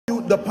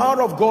the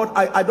power of God,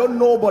 I don't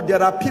know, but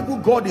there are people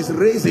God is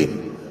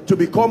raising to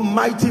become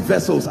mighty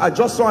vessels. I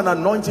just saw an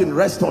anointing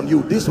rest on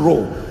you, this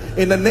row.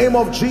 In the name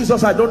of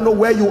Jesus, I don't know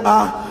where you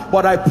are,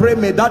 but I pray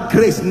may that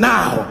grace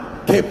now,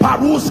 let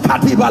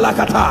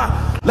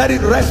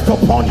it rest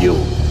upon you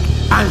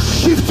and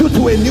shift you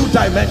to a new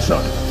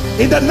dimension.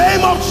 In the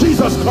name of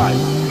Jesus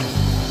Christ.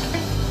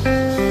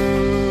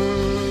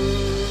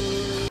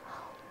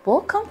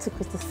 Welcome to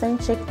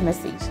Christocentric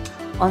Message.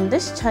 On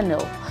this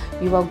channel,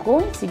 you are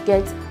going to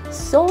get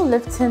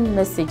soul-lifting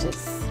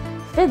messages,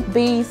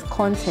 faith-based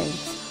content,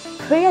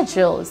 prayer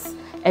drills,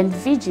 and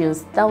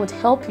videos that would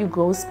help you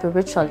grow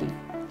spiritually.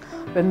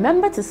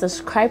 Remember to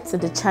subscribe to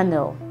the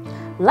channel,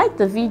 like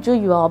the video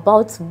you are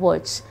about to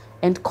watch,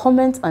 and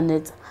comment on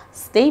it.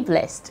 Stay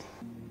blessed.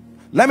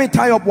 Let me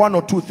tie up one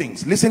or two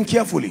things. Listen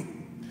carefully.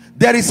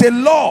 There is a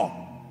law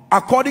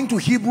according to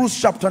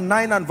Hebrews chapter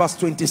 9 and verse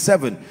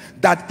 27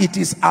 that it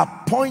is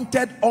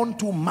appointed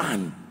unto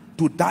man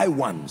to die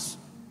once.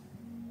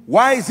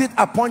 Why is it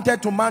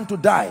appointed to man to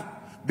die?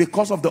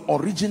 Because of the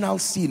original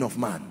sin of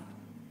man.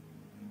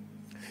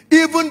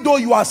 Even though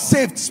you are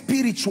saved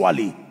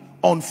spiritually,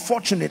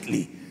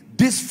 unfortunately,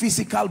 this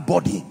physical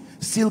body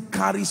still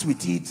carries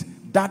with it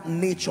that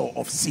nature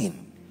of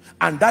sin.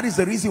 And that is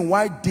the reason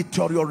why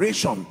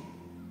deterioration,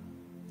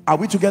 are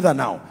we together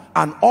now?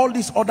 And all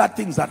these other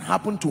things that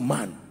happen to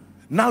man,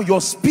 now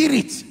your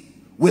spirit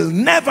will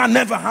never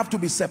have to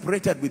be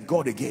separated with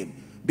God again,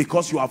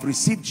 because you have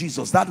received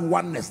Jesus, that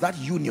oneness, that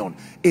union,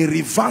 a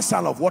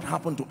reversal of what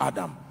happened to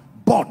Adam.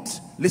 But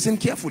listen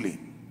carefully,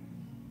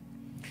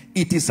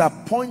 it is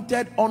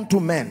appointed unto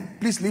men.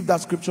 Please leave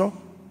that scripture.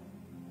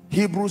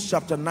 Hebrews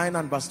chapter 9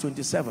 and verse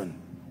 27.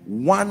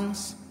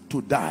 Once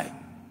to die.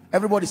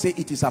 Everybody say,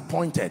 it is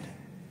appointed.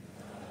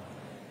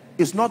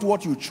 It's not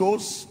what you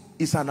chose,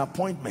 it's an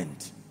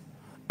appointment.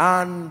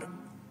 And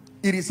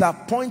it is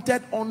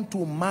appointed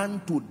unto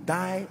man to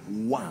die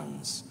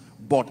once.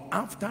 But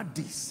after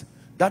this,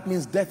 that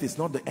means death is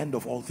not the end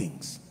of all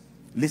things.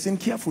 Listen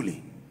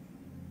carefully.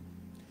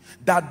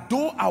 That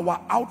though our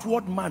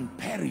outward man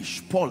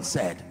perish, Paul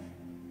said,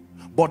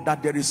 but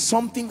that there is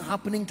something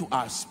happening to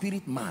our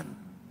spirit man.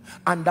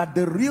 And that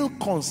the real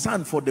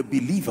concern for the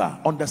believer,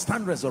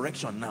 understand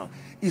resurrection now,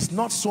 is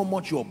not so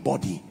much your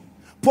body.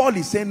 Paul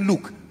is saying,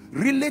 look,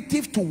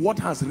 relative to what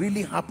has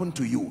really happened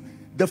to you,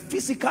 the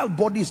physical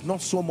body is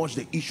not so much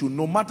the issue.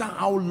 No matter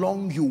how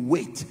long you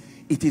wait,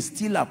 it is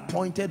still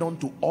appointed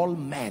unto all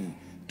men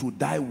to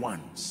die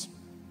once.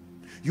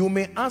 You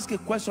may ask a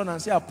question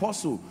and say,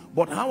 Apostle,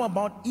 but how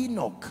about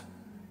Enoch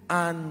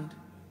and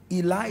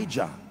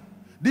Elijah?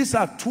 These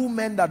are two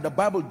men that the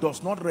Bible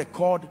does not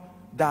record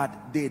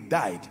that they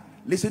died.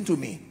 Listen to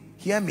me,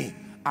 hear me.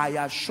 I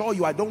assure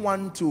you, I don't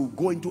want to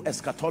go into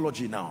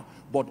eschatology now,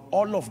 but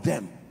all of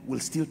them will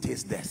still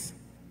taste death.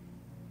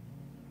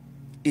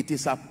 It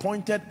is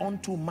appointed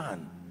unto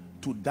man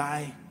to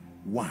die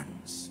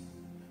once.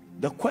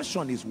 The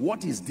question is,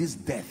 what is this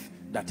death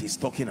that he's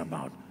talking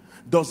about?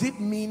 Does it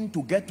mean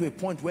to get to a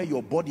point where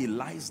your body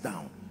lies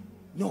down?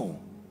 No.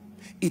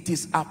 It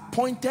is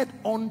appointed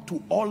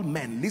unto all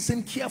men,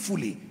 listen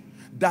carefully,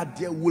 that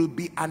there will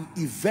be an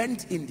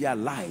event in their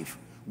life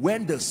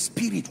when the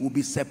spirit will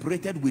be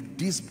separated with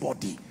this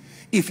body.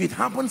 If it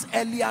happens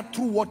earlier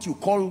through what you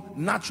call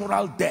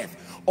natural death,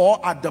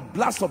 or at the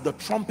blast of the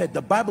trumpet,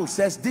 the Bible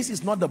says this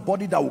is not the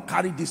body that will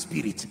carry this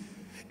spirit.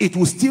 It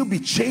will still be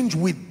changed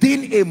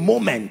within a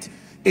moment,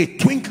 a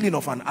twinkling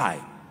of an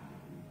eye.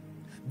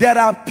 There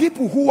are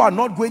people who are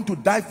not going to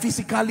die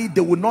physically,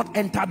 they will not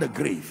enter the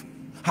grave.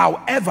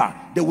 However,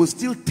 they will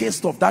still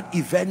taste of that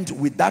event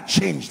with that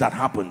change that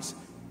happens.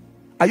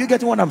 Are you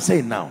getting what I'm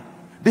saying now?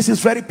 This is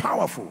very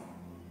powerful.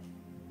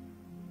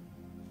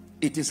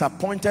 It is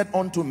appointed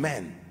unto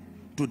men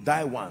to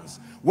die once.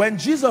 When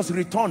Jesus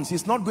returns,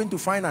 he's not going to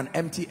find an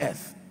empty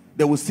earth.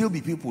 There will still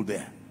be people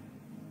there.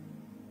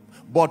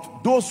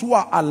 But those who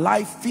are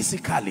alive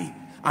physically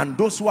and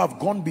those who have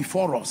gone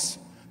before us,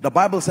 the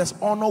Bible says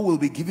honor will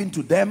be given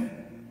to them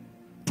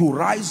to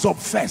rise up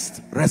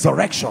first,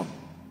 resurrection.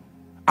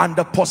 And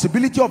the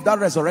possibility of that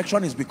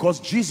resurrection is because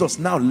Jesus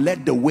now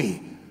led the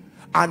way.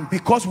 And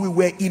because we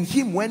were in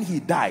him when he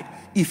died,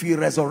 if he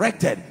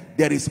resurrected,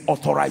 there is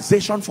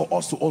authorization for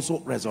us to also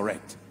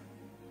resurrect.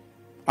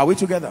 Are we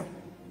together?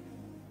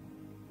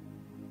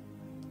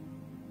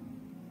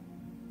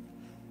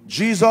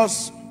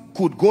 Jesus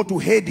could go to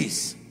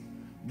Hades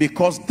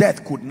because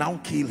death could now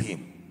kill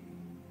him.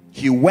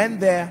 He went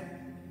there.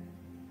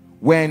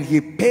 When he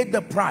paid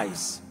the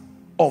price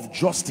of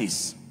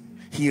justice,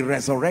 he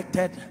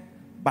resurrected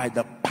by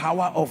the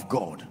power of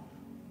God.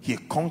 He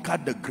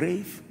conquered the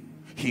grave,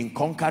 he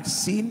conquered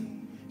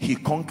sin, he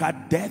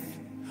conquered death,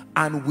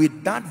 and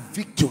with that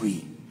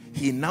victory,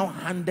 he now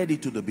handed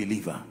it to the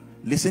believer.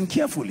 Listen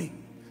carefully.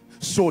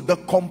 So the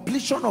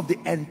completion of the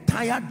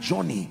entire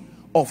journey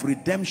of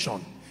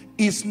redemption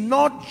is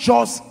not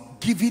just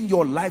giving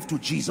your life to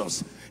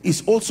Jesus,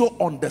 it's also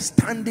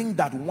understanding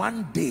that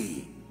one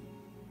day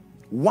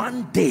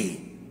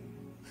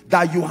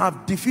that you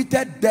have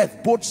defeated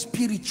death both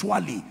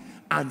spiritually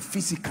and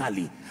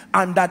physically,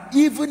 and that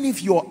even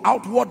if your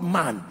outward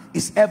man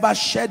is ever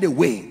shed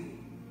away,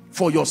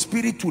 for your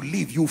spirit to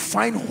live, you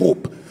find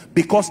hope.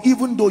 Because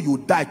even though you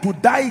die, to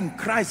die in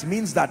Christ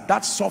means that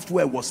that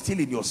software was still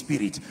in your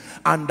spirit,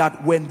 and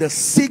that when the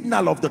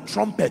signal of the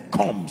trumpet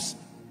comes,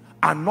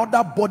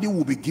 another body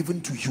will be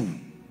given to you,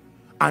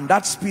 and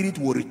that spirit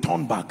will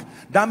return back.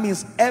 That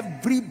means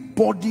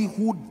everybody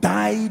who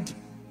died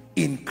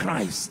in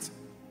Christ,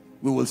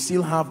 we will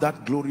still have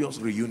that glorious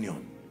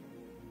reunion,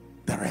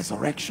 the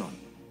resurrection.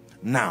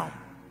 Now,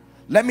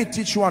 let me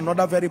teach you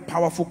another very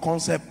powerful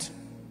concept.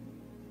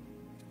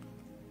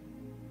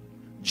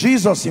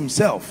 Jesus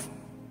himself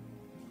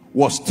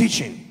was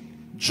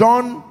teaching.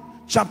 John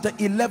chapter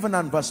 11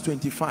 and verse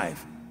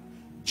 25.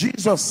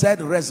 Jesus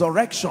said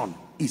resurrection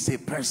is a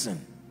person,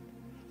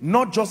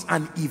 not just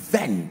an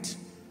event.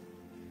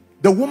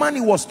 The woman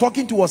he was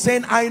talking to was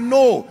saying, I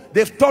know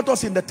they've taught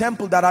us in the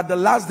temple that at the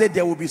last day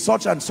there will be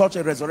such and such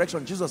a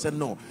resurrection. Jesus said,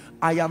 no,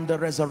 I am the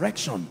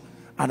resurrection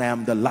and I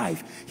am the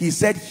life. He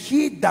said,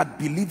 he that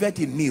believeth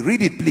in me,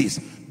 read it please,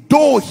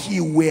 though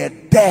he were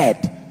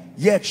dead,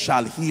 yet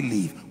shall he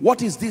live.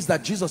 What is this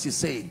that Jesus is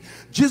saying?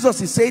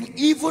 Jesus is saying,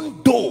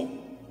 even though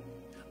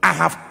I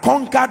have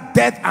conquered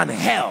death and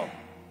hell,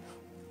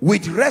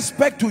 with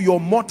respect to your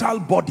mortal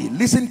body,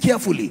 listen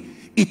carefully,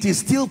 it is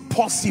still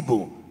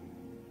possible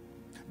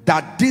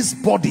that this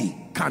body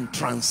can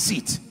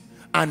transit.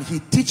 And he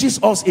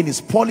teaches us in his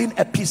Pauline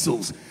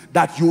epistles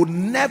that you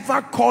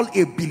never call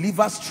a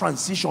believer's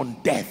transition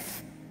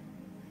death.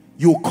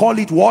 You call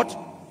it what?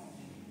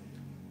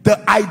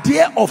 The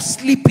idea of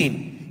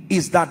sleeping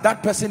is that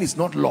that person is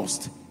not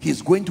lost.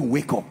 He's going to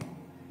wake up.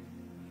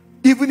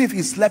 Even if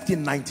he slept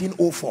in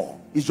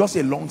 1904, it's just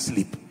a long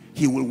sleep.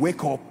 He will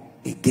wake up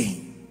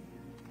again.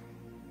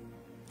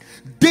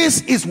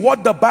 This is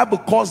what the Bible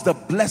calls the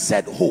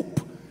blessed hope.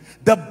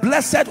 The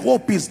blessed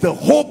hope is the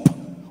hope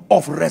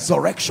of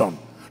resurrection,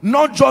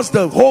 not just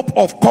the hope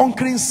of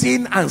conquering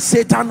sin and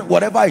Satan,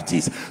 whatever it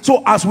is.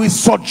 So as we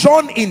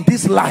sojourn in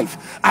this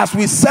life, as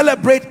we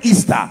celebrate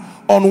Easter,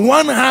 on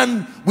one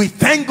hand, we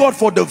thank God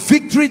for the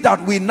victory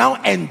that we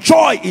now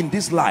enjoy in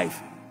this life.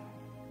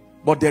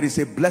 But there is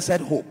a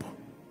blessed hope.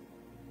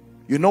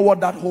 You know what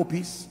that hope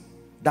is?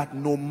 That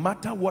no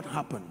matter what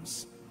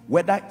happens,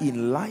 whether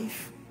in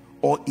life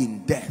or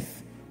in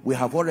death, we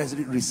have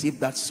already received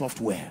that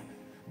software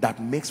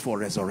that makes for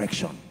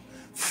resurrection.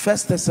 1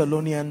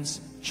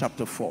 Thessalonians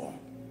chapter 4.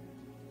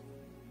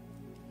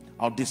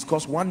 I'll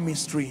discuss one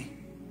mystery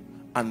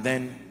and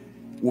then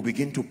we'll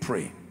begin to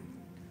pray.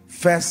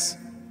 1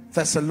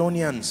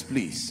 Thessalonians,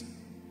 please,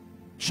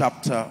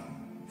 chapter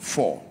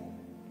 4.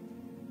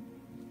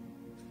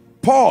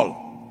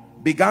 Paul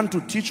began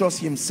to teach us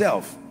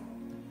himself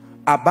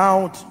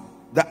about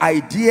the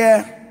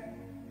idea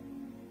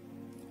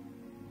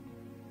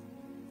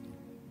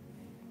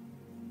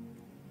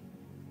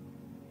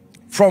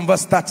from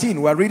verse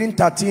 13. We're reading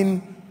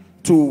 13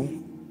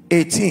 to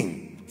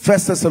 18. 1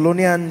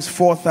 Thessalonians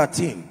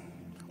 4:13.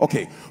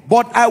 Okay.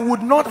 But I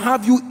would not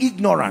have you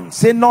ignorant.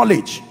 Say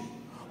knowledge.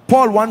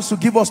 Paul wants to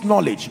give us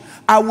knowledge.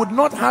 I would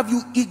not have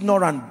you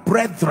ignorant,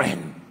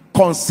 brethren,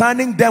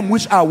 concerning them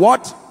which are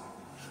what?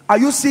 Are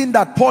you seeing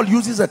that Paul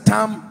uses a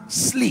term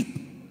sleep?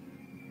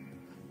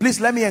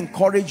 Please let me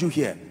encourage you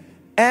here.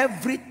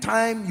 Every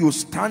time you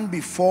stand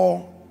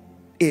before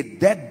a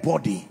dead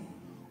body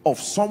of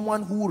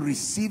someone who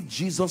received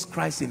Jesus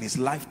Christ in his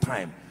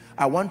lifetime,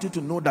 I want you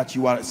to know that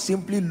you are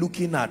simply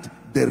looking at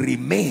the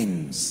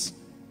remains.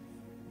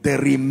 The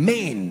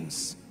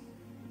remains.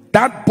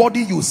 That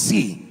body you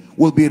see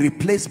will be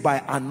replaced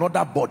by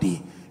another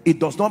body. It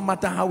does not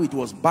matter how it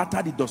was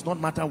battered. It does not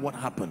matter what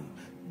happened.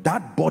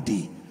 That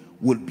body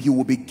you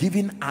will be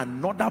given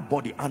another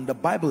body, and the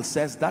Bible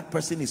says that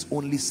person is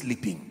only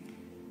sleeping.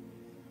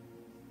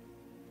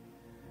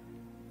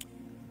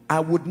 I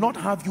would not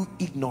have you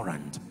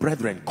ignorant,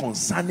 brethren,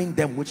 concerning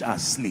them which are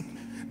asleep,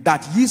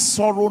 that ye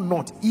sorrow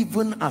not,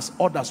 even as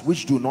others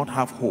which do not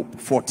have hope.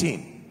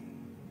 14.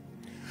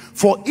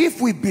 For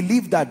if we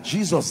believe that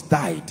Jesus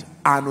died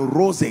and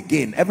rose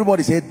again,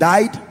 everybody say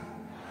died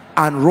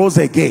and rose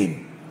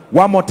again.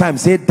 One more time,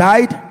 say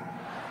died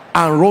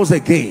and rose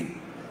again.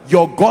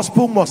 Your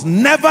gospel must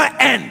never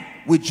end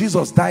with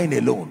Jesus dying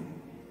alone.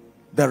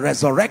 The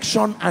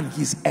resurrection and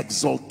his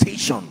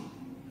exaltation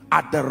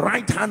at the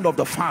right hand of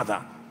the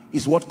Father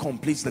is what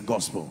completes the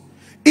gospel.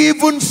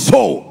 Even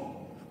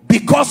so,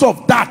 because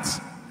of that,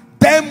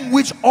 them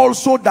which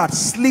also that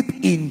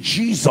sleep in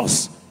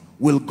Jesus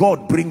will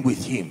God bring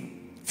with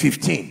him.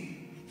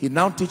 15. He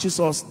now teaches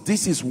us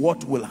this is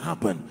what will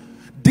happen.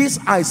 This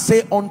I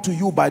say unto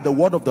you by the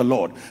word of the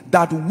Lord,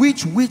 that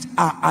which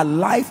are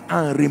alive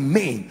and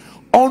remain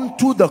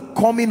unto the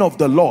coming of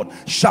the Lord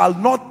shall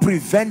not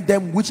prevent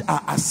them which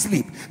are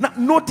asleep. Now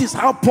notice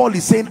how Paul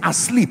is saying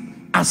asleep,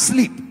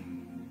 asleep.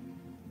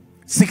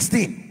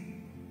 16.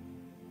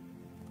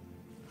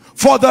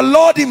 For the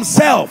Lord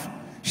himself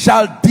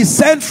shall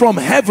descend from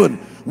heaven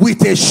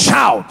with a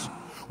shout,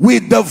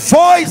 with the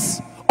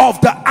voice of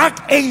the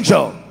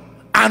archangel,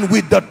 and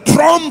with the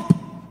trump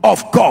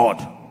of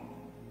God.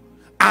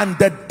 And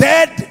the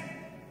dead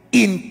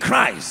in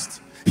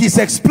Christ, he's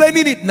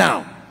explaining it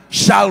now,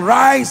 shall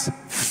rise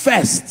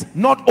first.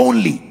 Not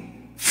only,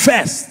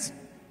 first.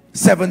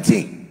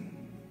 17.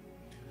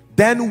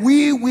 Then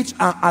we which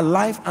are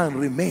alive and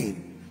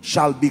remain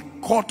shall be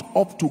caught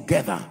up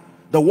together.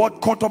 The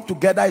word caught up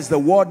together is the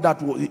word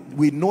that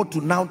we know to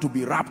now to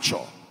be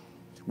rapture.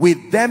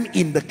 With them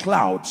in the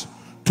clouds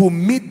to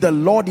meet the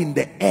Lord in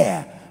the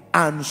air,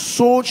 and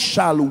so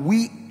shall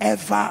we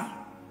ever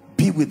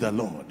be with the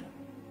Lord.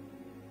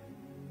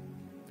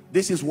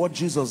 This is what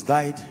Jesus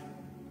died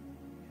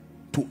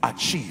to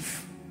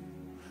achieve.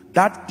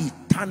 That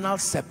eternal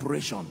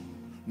separation.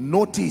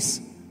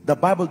 Notice the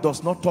Bible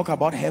does not talk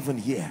about heaven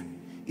here.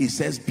 It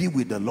says be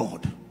with the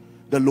Lord.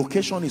 The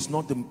location is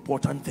not the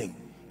important thing.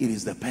 It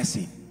is the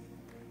person.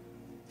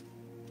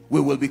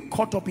 We will be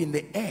caught up in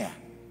the air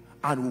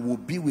and we will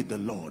be with the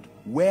Lord.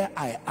 Where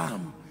I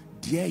am,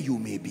 there you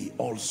may be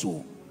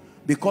also.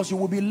 Because you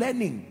will be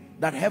learning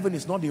that heaven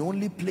is not the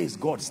only place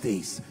God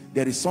stays.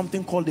 There is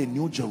something called a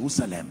New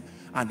Jerusalem,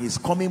 and he's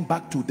coming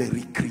back to the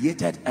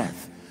recreated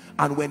earth.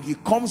 And when he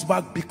comes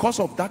back, because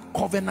of that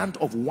covenant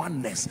of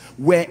oneness,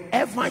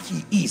 wherever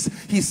he is,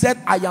 he said,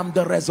 I am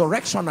the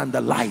resurrection and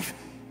the life.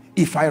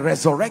 If I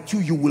resurrect you,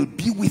 you will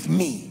be with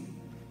me.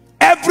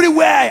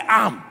 Everywhere I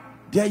am,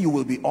 there you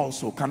will be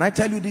also. Can I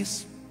tell you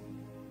this?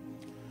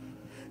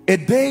 A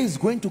day is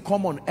going to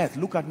come on earth.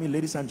 Look at me,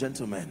 ladies and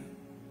gentlemen.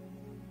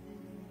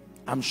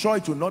 I'm sure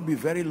it will not be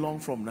very long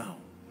from now.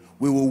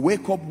 We will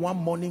wake up one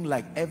morning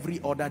like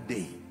every other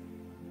day.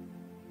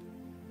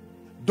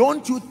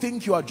 Don't you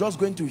think you are just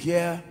going to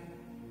hear,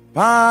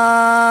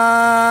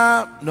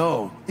 ah,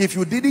 no. If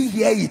you didn't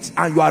hear it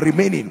and you are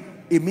remaining,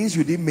 it means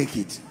you didn't make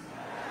it.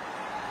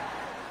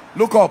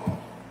 Look up.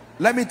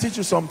 Let me teach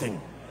you something.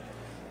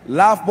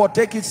 Laugh, but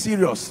take it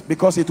serious,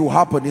 because it will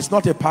happen. It's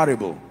not a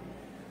parable.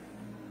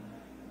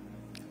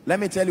 Let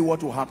me tell you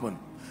what will happen.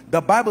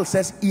 The Bible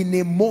says, in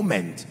a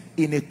moment,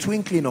 in a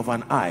twinkling of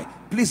an eye.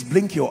 Please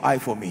blink your eye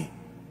for me.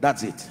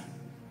 That's it.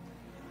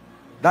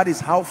 That is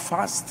how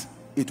fast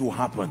it will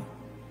happen.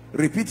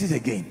 Repeat it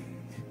again.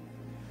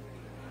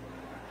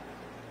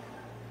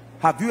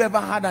 Have you ever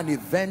had an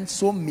event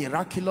so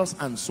miraculous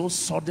and so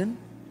sudden?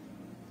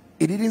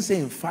 It didn't say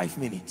in 5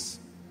 minutes.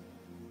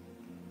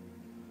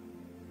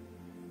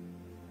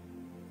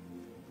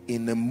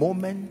 In a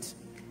moment,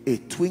 a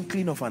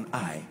twinkling of an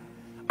eye,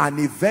 an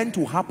event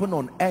will happen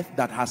on earth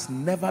that has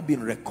never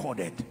been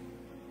recorded.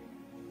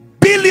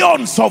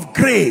 Billions of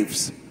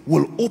graves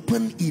will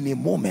open in a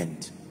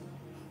moment.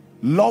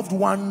 Loved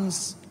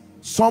ones,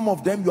 some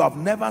of them you have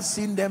never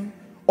seen them.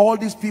 All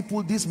these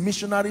people, these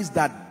missionaries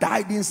that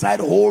died inside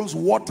holes,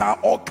 water,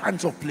 all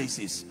kinds of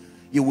places.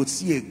 You would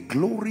see a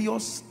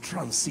glorious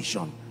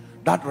transition,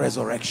 that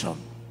resurrection.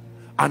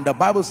 And the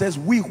Bible says,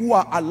 we who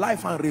are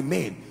alive and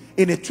remain,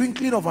 in a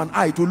twinkling of an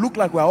eye, to look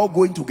like we are all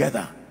going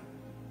together.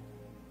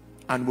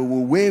 And we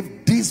will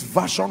wave this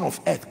version of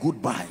earth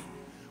goodbye,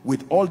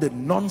 with all the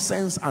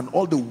nonsense and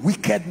all the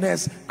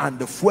wickedness and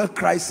the fuel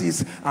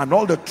crisis and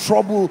all the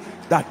trouble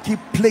that keep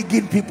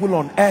plaguing people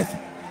on earth.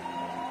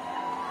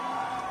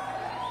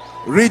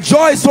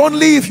 Rejoice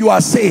only if you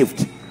are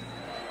saved,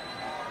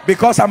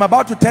 because I'm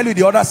about to tell you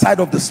the other side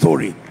of the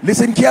story.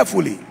 Listen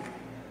carefully.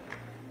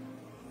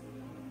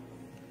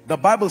 The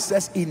Bible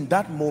says in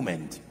that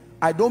moment,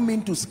 I don't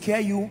mean to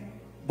scare you,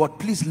 but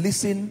please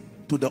listen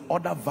to the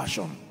other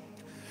version.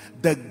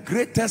 The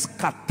greatest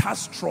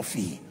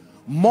catastrophe,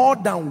 more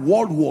than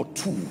World War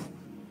II,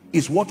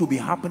 is what will be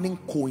happening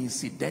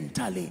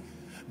coincidentally.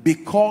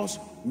 Because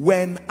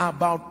when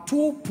about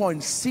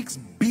 2.6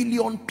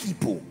 billion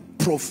people,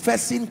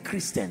 professing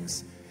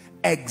Christians,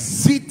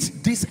 exit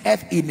this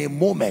earth in a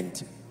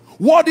moment,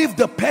 what if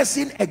the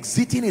person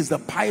exiting is the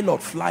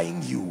pilot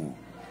flying you?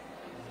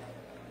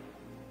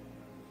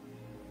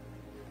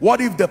 What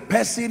if the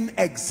person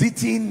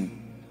exiting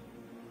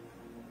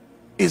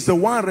is the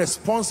one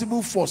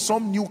responsible for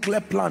some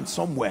nuclear plant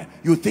somewhere?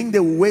 You think they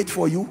will wait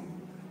for you?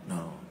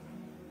 No.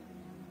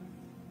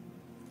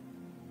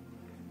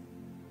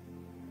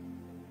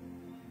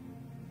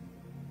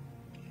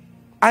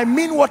 I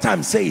mean what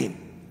I'm saying.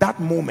 That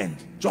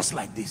moment, just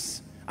like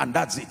this, and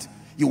that's it.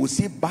 You will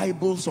see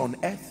Bibles on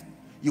earth.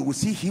 You will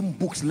see hymn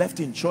books left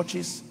in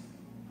churches.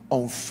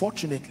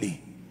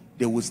 Unfortunately,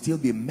 there will still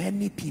be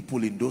many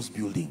people in those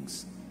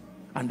buildings,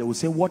 and they will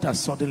say, what has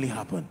suddenly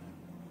happened?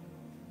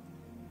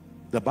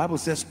 The Bible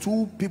says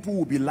 2 people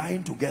will be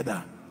lying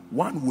together.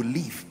 One will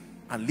leave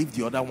and leave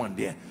the other one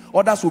there.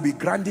 Others will be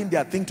granting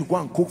their thing to go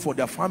and cook for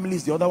their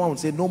families. The other one will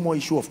say, no more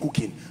issue of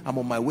cooking. I'm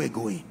on my way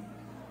going.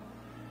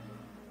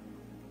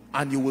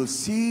 And you will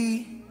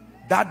see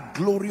that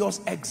glorious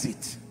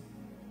exit.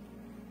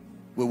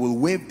 We will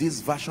wave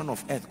this version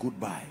of earth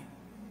goodbye.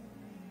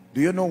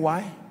 Do you know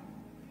why?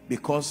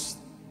 Because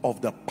of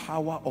the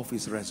power of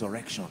his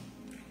resurrection.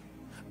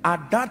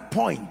 At that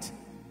point,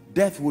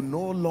 death will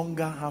no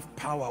longer have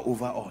power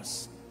over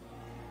us.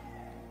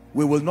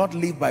 We will not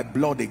live by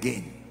blood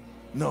again.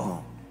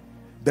 No.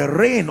 The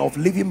reign of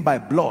living by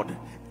blood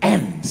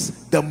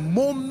ends the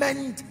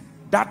moment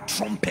that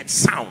trumpet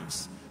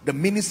sounds. the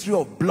ministry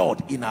of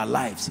blood in our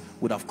lives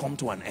would have come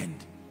to an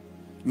end.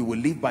 We will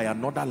live by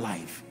another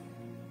life.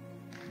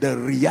 The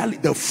reality,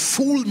 the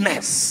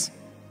fullness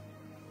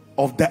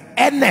of the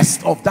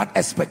earnest of that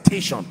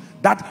expectation,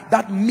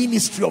 that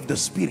ministry of the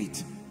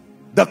Spirit,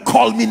 the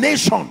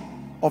culmination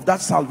of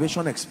that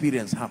salvation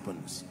experience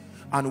happens.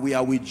 And we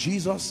are with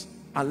Jesus.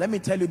 And let me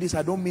tell you this,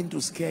 I don't mean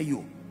to scare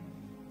you.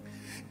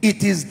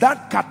 It is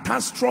that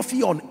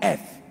catastrophe on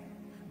earth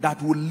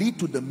that will lead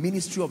to the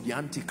ministry of the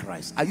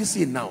Antichrist. Are you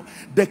seeing now?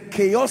 The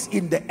chaos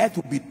in the earth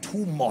will be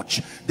too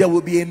much. There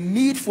will be a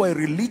need for a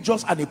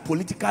religious and a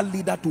political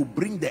leader to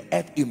bring the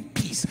earth in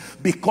peace,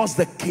 because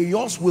the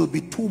chaos will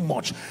be too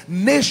much.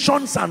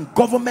 Nations and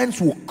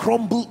governments will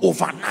crumble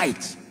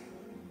overnight.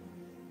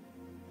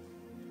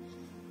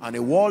 And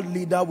a world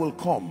leader will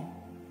come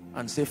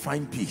and say,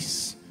 find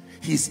peace.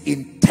 His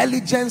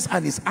intelligence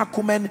and his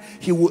acumen,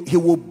 he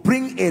will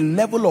bring a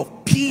level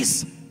of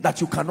peace that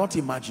you cannot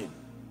imagine.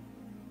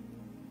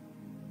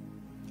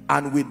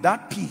 And with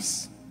that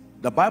peace,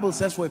 the Bible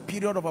says for a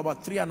period of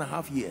about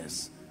 3.5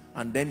 years,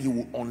 and then he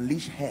will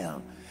unleash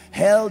hell.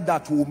 Hell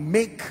that will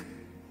make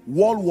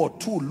World War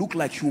II look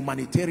like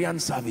humanitarian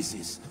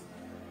services.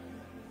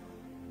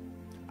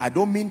 I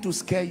don't mean to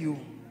scare you.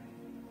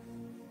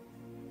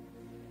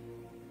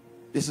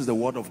 This is the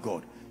word of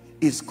God.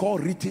 It's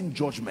called written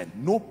judgment.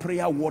 No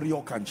prayer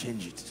warrior can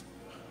change it.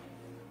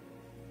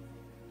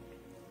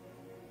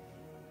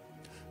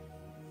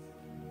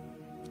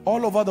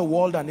 All over the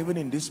world and even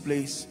in this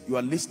place, you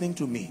are listening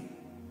to me.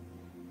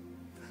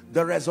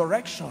 The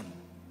resurrection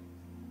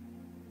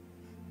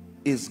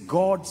is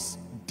God's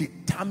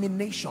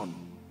determination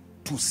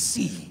to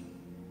see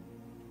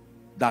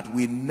that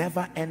we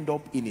never end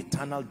up in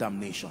eternal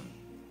damnation.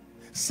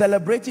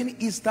 Celebrating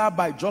Easter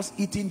by just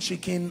eating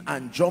chicken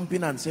and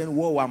jumping and saying,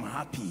 whoa, I'm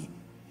happy,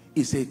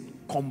 is a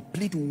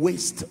complete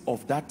waste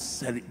of that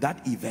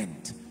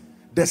event.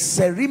 The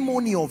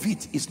ceremony of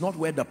it is not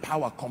where the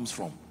power comes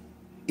from.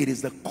 It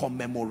is the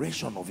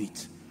commemoration of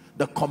it.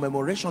 The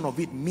commemoration of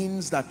it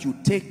means that you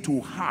take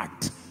to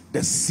heart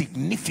the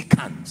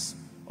significance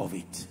of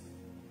it.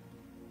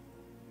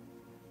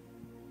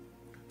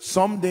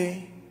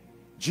 Someday,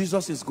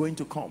 Jesus is going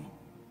to come.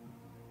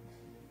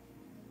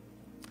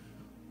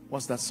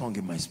 What's that song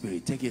in my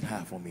spirit? Take it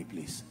high for me,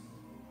 please.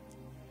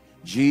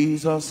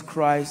 Jesus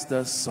Christ,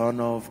 the Son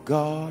of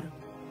God.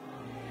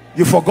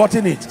 You've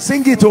forgotten it.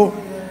 Sing it, oh.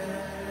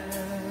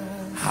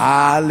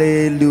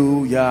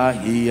 Hallelujah,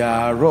 he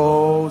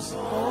arose.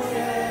 Oh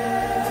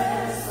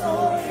yes,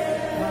 oh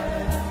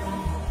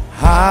yes.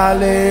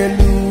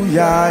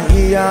 Hallelujah,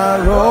 he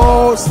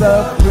arose.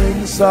 The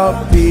Prince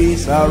of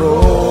Peace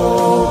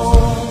arose.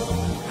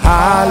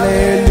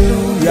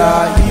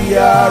 Hallelujah, he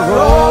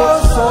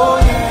arose. Oh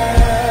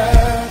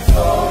yes,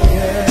 oh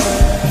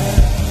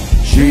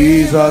yes.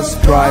 Jesus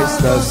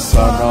Christ, the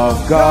Son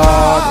of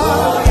God.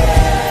 Oh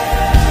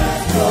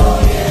yes, oh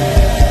yes.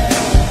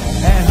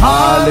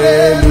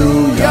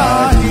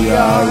 Hallelujah, he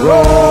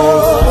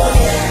arose.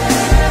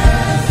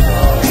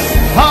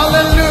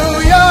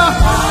 Hallelujah,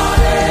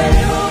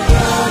 hallelujah,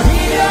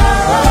 he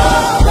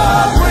arose. The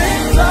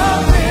Prince of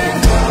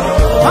Peace.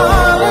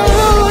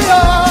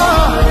 Hallelujah,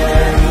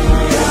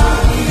 hallelujah,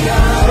 he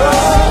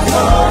arose.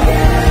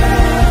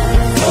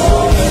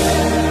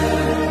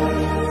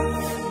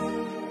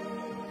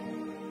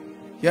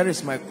 Here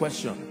is my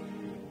question.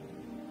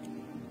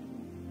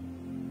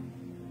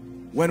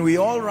 When we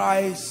all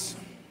rise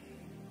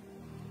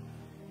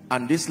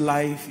and this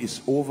life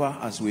is over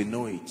as we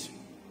know it,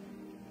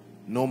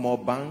 no more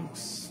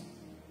banks,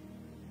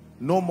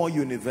 no more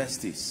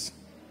universities,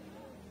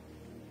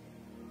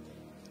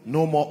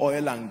 no more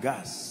oil and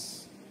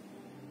gas,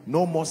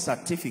 no more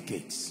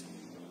certificates,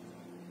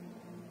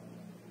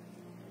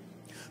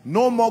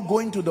 no more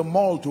going to the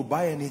mall to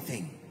buy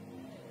anything.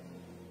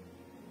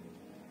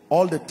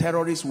 All the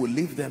terrorists will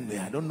leave them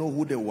there. I don't know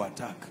who they will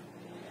attack.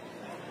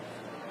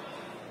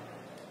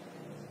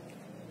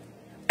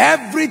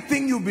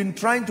 Everything you've been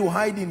trying to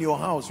hide in your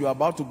house, you're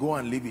about to go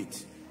and leave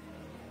it.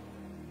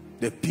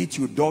 The pit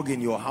you dug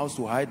in your house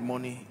to hide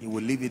money, you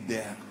will leave it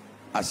there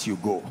as you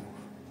go.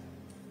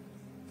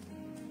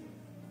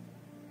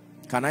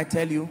 Can I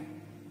tell you,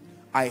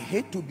 I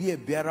hate to be a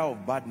bearer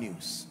of bad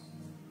news,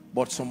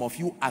 but some of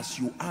you, as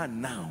you are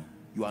now,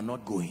 you are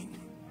not going.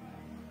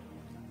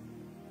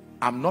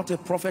 I'm not a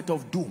prophet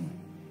of doom.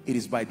 It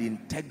is by the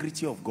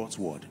integrity of God's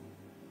word.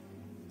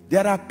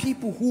 There are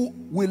people who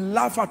will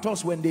laugh at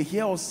us when they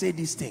hear us say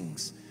these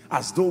things,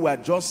 as though we're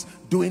just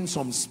doing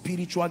some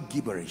spiritual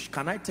gibberish.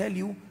 Can I tell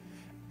you,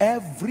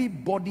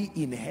 everybody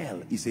in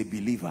hell is a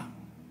believer.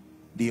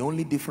 The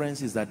only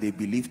difference is that they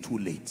believe too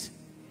late.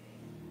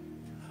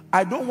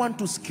 I don't want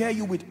to scare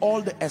you with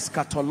all the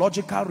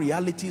eschatological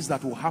realities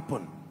that will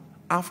happen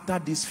after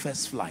this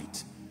first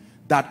flight.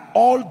 That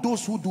all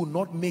those who do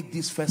not make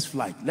this first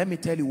flight, let me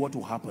tell you what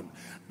will happen.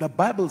 The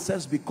Bible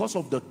says because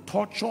of the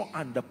torture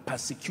and the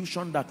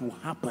persecution that will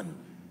happen,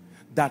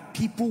 that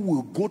people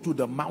will go to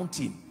the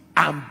mountain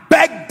and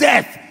beg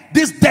death.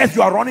 This death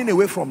you are running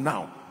away from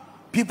now.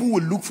 People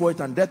will look for it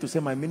and dare to say,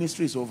 my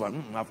ministry is over.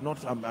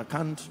 I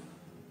can't.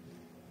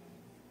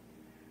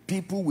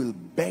 People will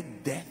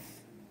beg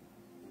death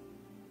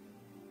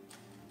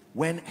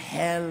when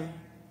hell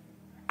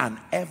and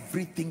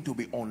everything to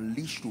be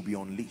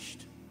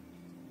unleashed.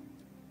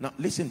 Now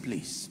listen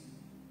please.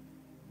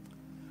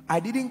 I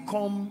didn't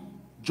come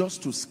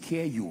just to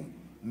scare you,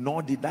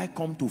 nor did I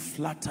come to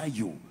flatter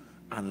you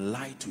and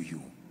lie to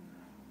you.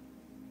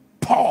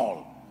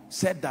 Paul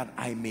said that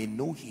I may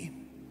know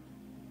him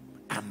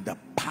and the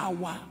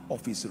power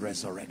of his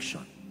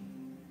resurrection.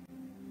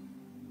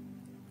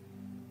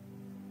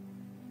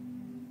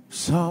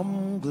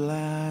 Some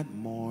glad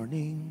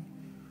morning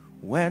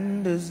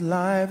when this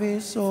life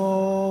is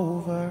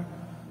over,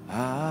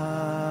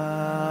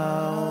 I'll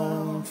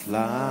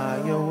fly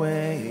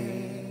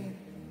away.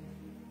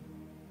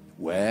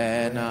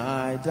 When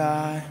I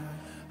die,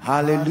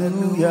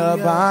 hallelujah,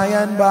 by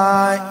and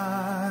by,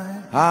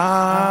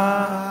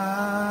 I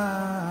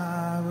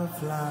will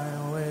fly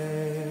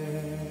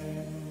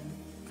away.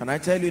 Can I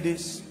tell you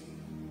this?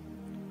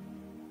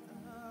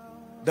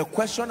 The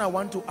question I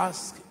want to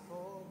ask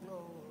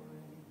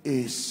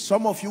is,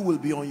 some of you will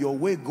be on your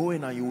way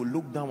going and you will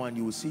look down and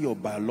you will see your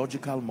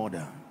biological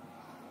mother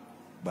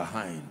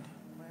behind.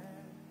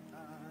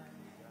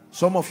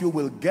 Some of you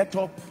will get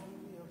up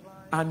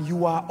and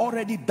you are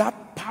already,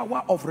 that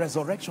power of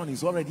resurrection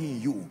is already in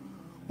you,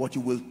 but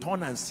you will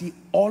turn and see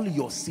all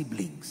your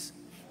siblings.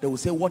 They will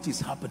say, what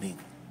is happening?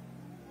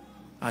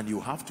 And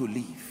you have to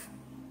leave.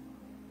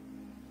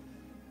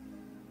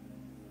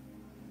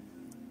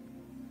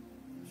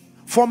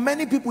 For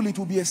many people it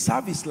will be a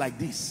service like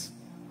this.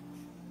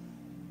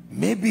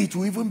 Maybe it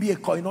will even be a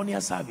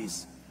koinonia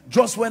service.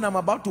 Just when I'm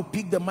about to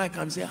pick the mic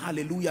and say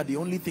hallelujah, the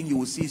only thing you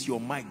will see is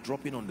your mic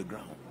dropping on the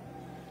ground.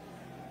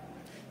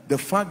 The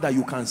fact that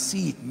you can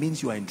see it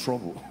means you are in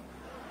trouble.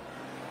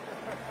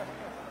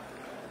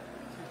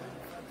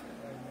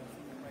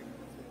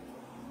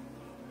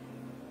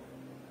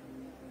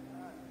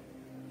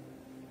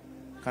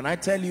 Can I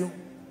tell you?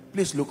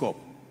 Please look up.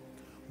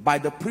 By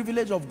the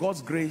privilege of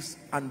God's grace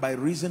and by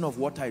reason of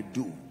what I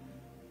do,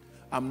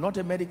 I'm not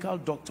a medical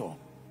doctor,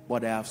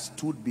 but I have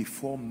stood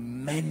before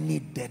many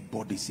dead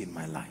bodies in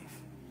my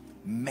life.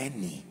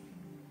 Many.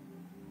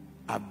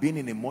 I've been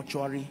in a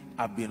mortuary.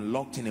 I've been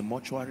locked in a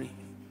mortuary.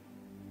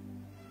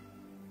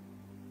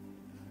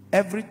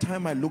 Every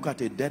time I look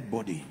at a dead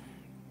body,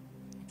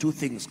 two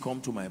things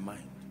come to my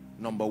mind.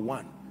 Number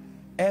one,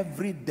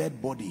 every dead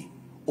body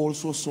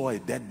also saw a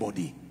dead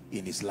body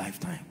in his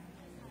lifetime.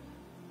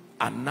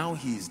 And now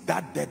he is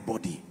that dead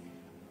body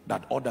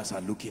that others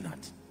are looking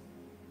at.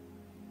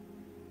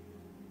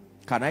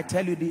 Can I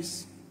tell you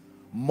this?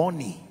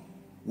 Money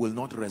will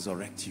not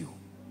resurrect you.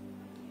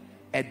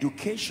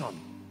 Education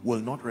will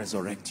not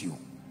resurrect you.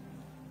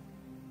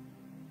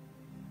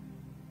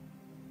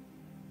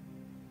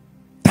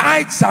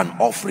 Tithes and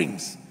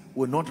offerings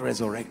will not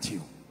resurrect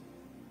you.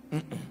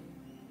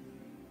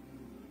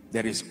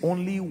 There is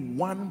only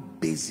one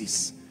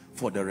basis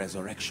for the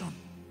resurrection.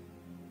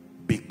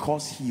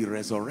 Because he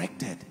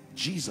resurrected,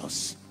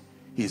 Jesus,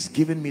 he's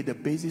given me the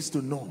basis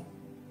to know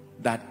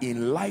that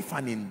in life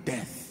and in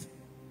death,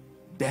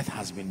 death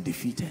has been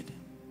defeated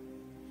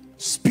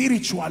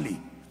spiritually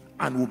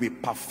and will be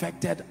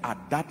perfected at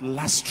that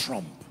last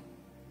trump.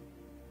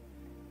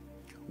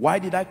 Why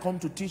did I come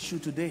to teach you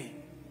today?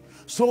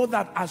 So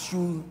that as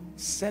you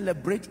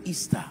celebrate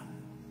Easter,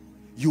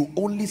 you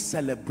only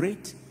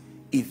celebrate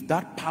if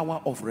that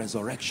power of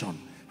resurrection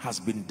has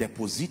been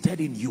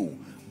deposited in you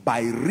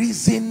by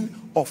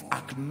reason of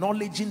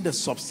acknowledging the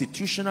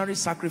substitutionary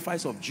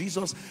sacrifice of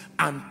Jesus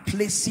and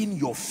placing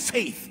your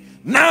faith.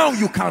 Now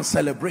you can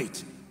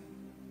celebrate.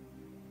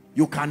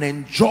 You can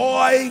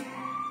enjoy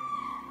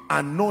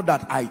and know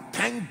that I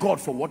thank God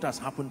for what has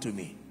happened to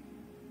me.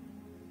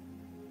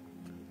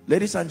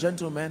 Ladies and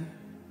gentlemen,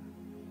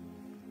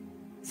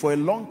 for a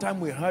long time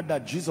we heard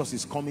that Jesus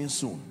is coming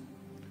soon.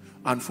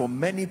 And for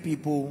many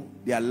people,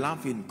 they are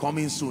laughing,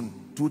 coming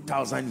soon,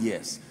 2,000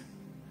 years.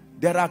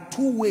 There are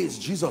two ways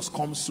Jesus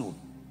comes soon.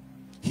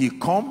 He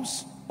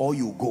comes or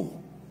you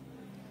go.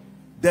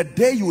 The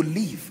day you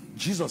leave,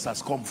 Jesus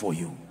has come for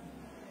you.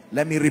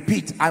 Let me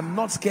repeat, I'm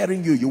not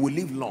scaring you. You will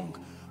live long.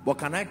 But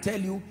can I tell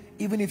you,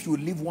 even if you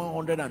live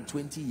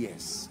 120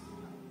 years,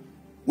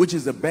 which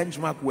is the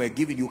benchmark we're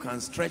giving, you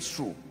can stretch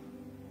through.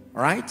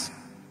 Right?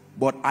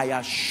 But I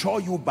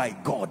assure you by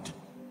God,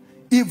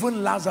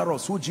 even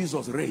Lazarus, who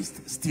Jesus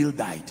raised, still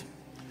died.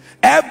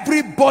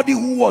 Everybody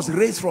who was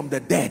raised from the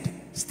dead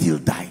still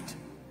died.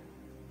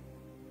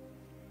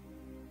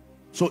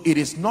 So it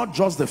is not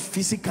just the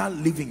physical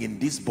living in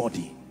this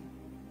body.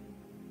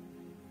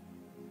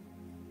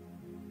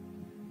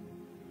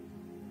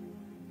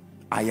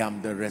 I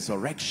am the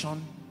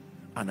resurrection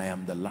and I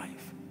am the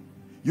life.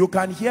 You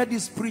can hear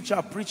this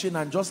preacher preaching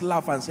and just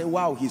laugh and say,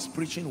 wow, he's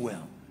preaching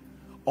well.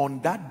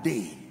 On that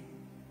day,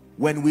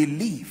 when we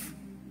leave,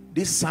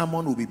 this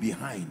sermon will be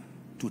behind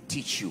to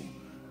teach you.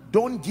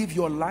 Don't give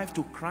your life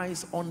to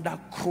Christ under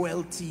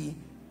cruelty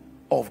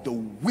of the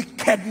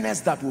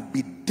wickedness that will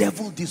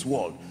bedevil this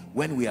world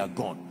when we are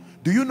gone.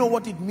 Do you know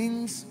what it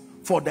means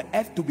for the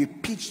earth to be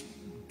pitch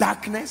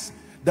darkness?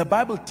 The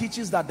Bible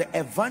teaches that the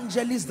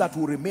evangelists that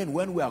will remain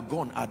when we are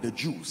gone are the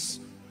Jews,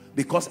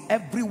 because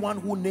everyone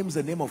who names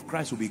the name of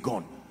Christ will be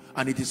gone.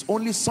 And it is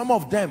only some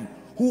of them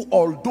who,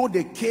 although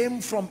they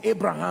came from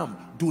Abraham,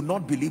 do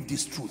not believe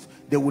this truth.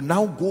 They will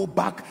now go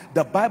back.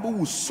 The Bible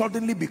will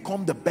suddenly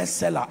become the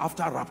bestseller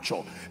after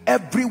rapture.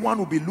 Everyone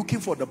will be looking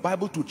for the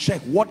Bible to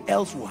check what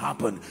else will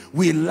happen.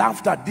 We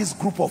laughed at this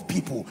group of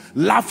people,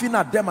 laughing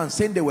at them and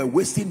saying they were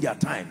wasting their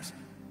times.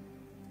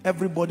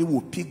 Everybody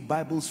will pick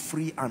Bibles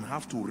free and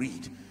have to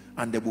read,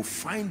 and they will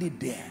find it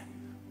there.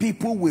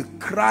 People will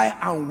cry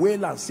and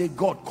wail and say,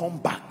 God, come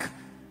back.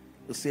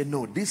 They say,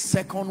 no, this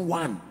second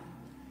one,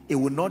 it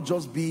will not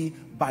just be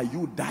by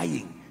you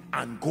dying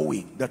and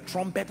going. The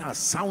trumpet has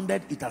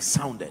sounded, it has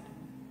sounded.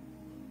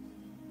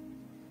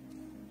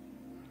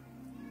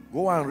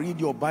 Go and read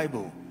your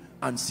Bible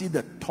and see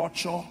the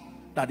torture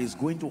that is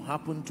going to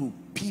happen to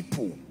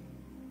people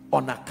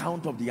on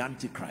account of the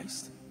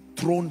Antichrist.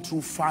 Thrown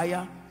through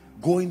fire,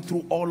 going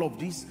through all of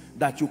this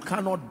that you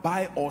cannot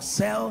buy or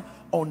sell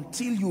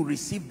until you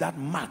receive that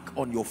mark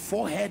on your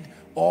forehead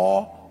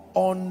or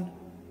on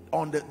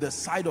the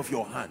side of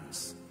your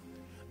hands.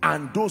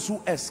 And those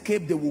who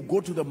escape, they will go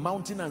to the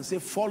mountain and say,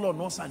 fall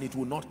on us, and it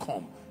will not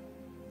come.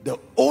 The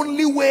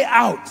only way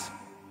out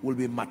will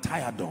be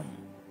martyrdom.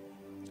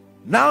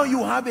 Now you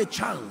have a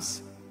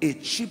chance, a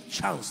cheap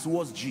chance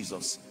towards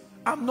Jesus.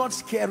 I'm not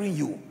scaring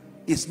you.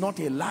 It's not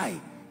a lie.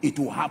 It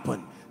will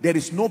happen. There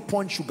is no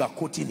point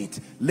sugarcoating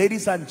it.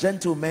 Ladies and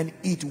gentlemen,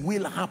 it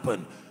will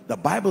happen. The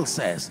Bible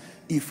says,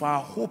 if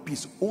our hope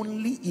is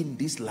only in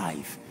this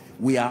life,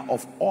 we are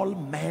of all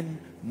men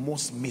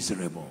most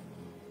miserable.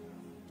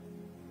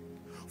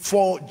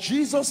 For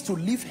Jesus to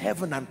leave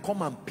heaven and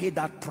come and pay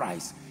that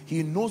price,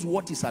 he knows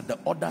what is at the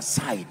other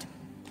side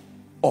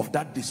of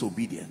that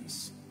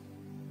disobedience.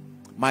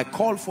 My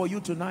call for you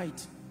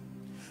tonight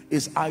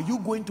is, are you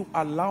going to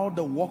allow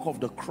the work of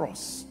the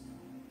cross,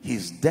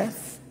 his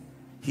death,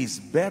 his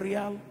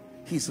burial,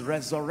 his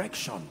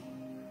resurrection,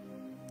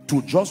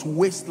 to just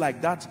waste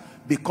like that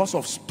because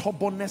of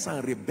stubbornness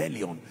and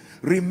rebellion?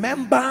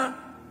 Remember,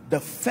 the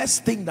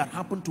first thing that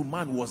happened to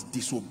man was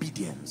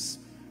disobedience.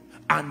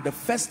 And the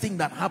first thing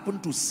that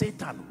happened to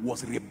Satan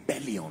was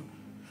rebellion.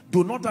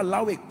 Do not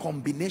allow a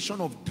combination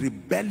of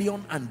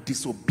rebellion and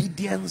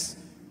disobedience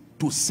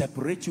to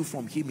separate you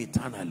from him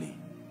eternally.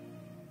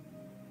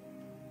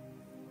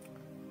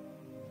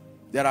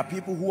 There are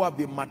people who have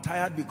been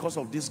martyred because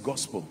of this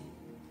gospel.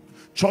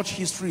 Church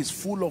history is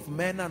full of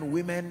men and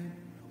women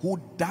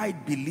who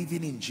died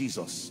believing in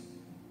Jesus.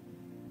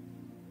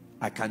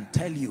 I can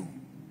tell you,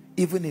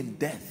 even in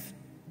death,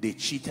 they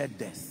cheated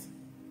death.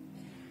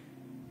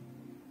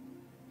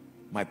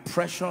 My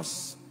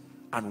precious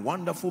and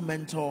wonderful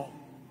mentor,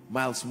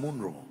 Miles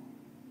Monroe,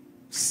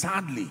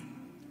 sadly,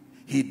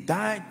 he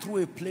died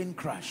through a plane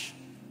crash.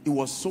 It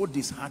was so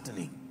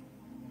disheartening.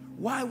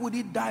 Why would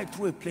he die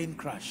through a plane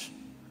crash?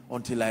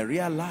 Until I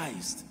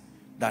realized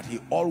that he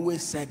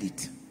always said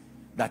it,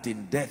 that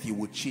in death he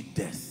would cheat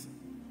death.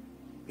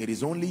 It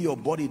is only your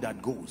body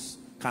that goes.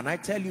 Can I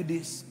tell you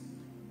this?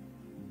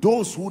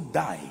 Those who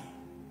die,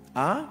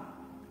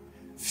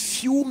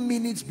 few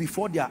minutes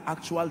before their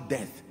actual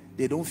death,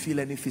 they don't feel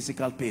any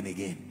physical pain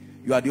again.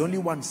 You are the only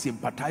one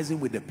sympathizing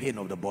with the pain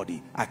of the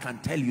body. I can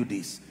tell you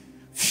this.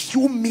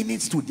 Few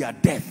minutes to their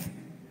death,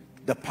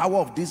 the power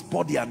of this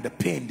body and the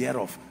pain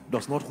thereof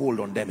does not hold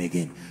on them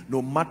again.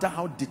 No matter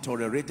how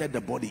deteriorated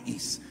the body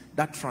is,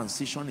 that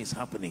transition is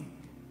happening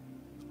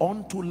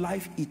onto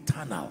life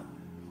eternal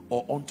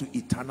or onto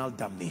eternal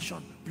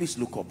damnation. Please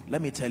look up.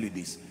 Let me tell you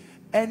this.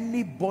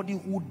 Anybody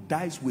who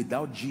dies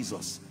without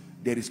Jesus,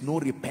 there is no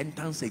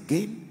repentance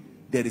again.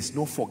 There is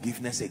no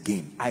forgiveness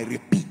again. I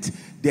repeat,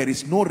 there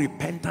is no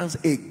repentance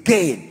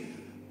again.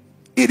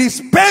 It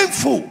is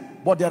painful,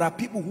 but there are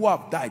people who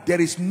have died.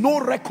 There is no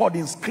record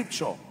in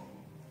scripture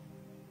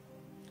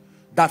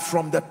that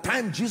from the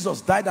time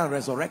Jesus died and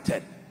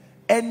resurrected,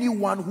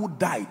 anyone who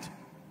died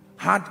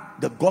had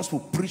the gospel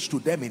preached to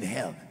them in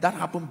hell. That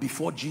happened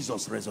before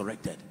Jesus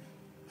resurrected.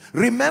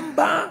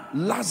 Remember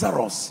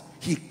Lazarus,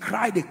 he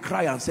cried a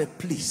cry and said,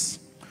 please,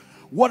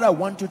 what I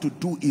want you to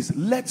do is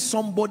let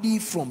somebody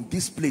from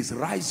this place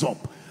rise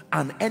up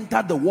and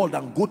enter the world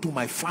and go to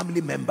my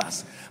family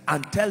members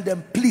and tell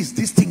them, please,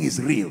 this thing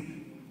is real.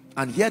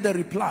 And hear the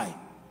reply.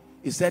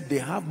 He said, they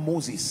have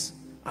Moses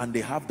and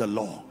they have the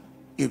law.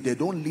 If they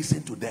don't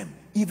listen to them,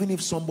 even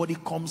if somebody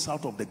comes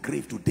out of the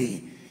grave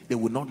today, they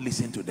will not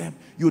listen to them.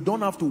 You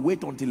don't have to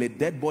wait until a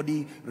dead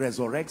body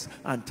resurrects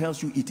and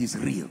tells you it is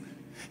real.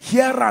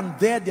 Here and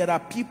there are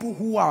people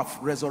who have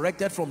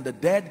resurrected from the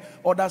dead.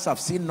 Others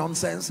have seen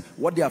nonsense.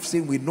 What they have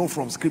seen, we know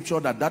from scripture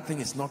that thing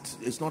is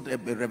not a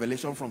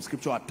revelation from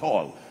scripture at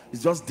all.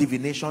 It's just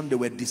divination. They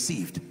were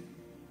deceived.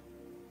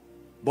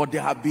 But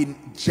there have been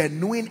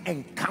genuine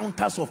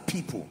encounters of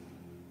people.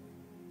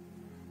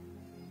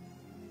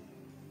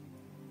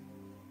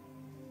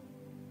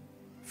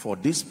 For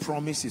this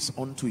promise is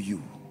unto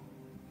you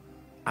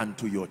and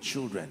to your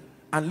children.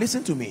 And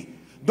listen to me.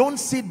 Don't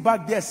sit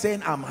back there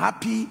saying, I'm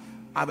happy,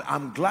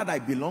 I'm glad I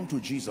belong to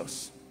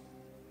Jesus.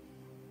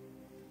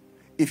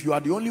 If you are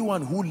the only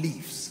one who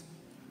lives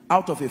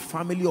out of a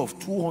family of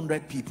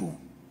 200 people,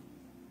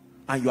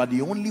 and you are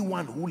the only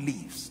one who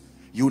lives,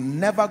 you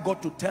never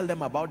got to tell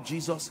them about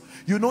Jesus.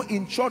 You know,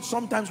 in church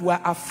sometimes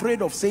we're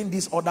afraid of saying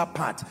this other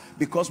part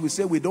because we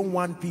say we don't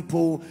want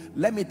people.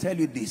 Let me tell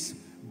you this,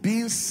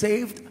 being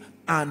saved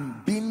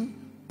and being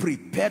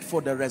prepared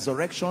for the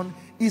resurrection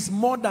is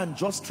more than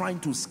just trying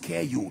to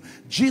scare you.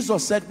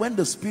 Jesus said when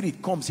the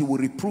Spirit comes, he will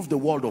reprove the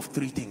world of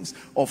three things: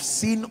 of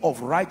sin,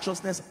 of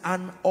righteousness,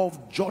 and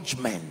of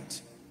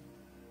judgment.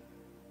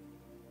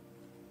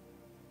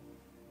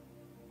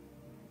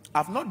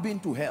 I've not been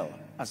to hell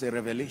as a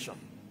revelation,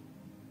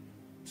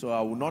 so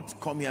I will not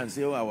come here and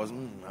say, oh,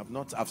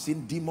 I've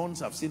seen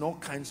demons, I've seen all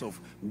kinds of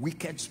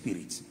wicked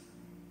spirits,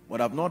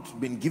 but I've not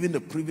been given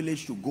the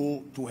privilege to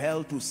go to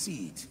hell to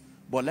see it.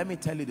 But let me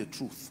tell you the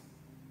truth,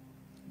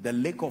 the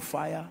lake of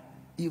fire,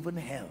 even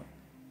hell,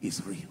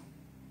 is real.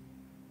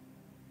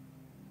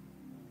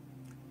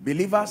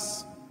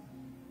 Believers,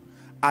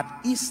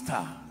 at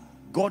Easter,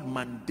 God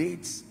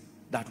mandates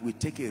that we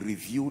take a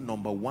review,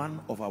 number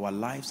one, of our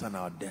lives and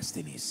our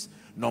destinies.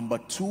 Number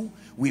two,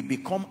 we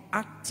become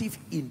active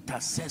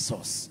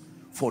intercessors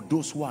for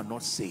those who are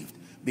not saved.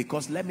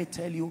 Because let me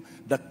tell you,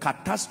 the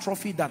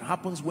catastrophe that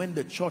happens when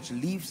the church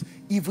leaves,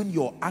 even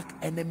your arch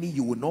enemy,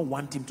 you will not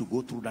want him to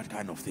go through that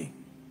kind of thing.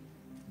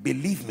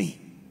 Believe me.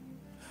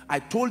 I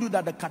told you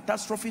that the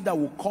catastrophe that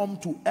will come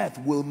to earth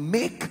will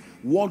make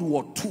World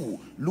War II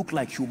look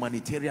like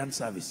humanitarian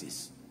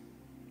services.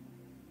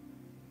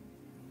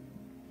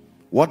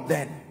 What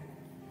then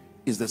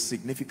is the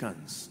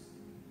significance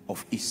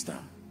of Easter?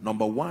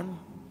 Number one,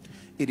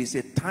 it is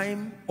a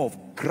time of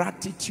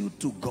gratitude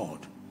to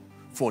God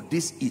for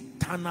this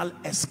eternal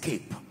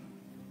escape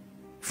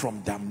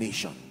from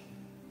damnation.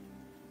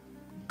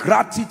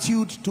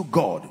 Gratitude to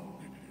God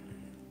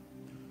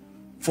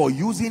for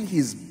using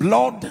his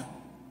blood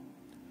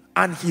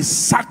and his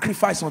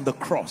sacrifice on the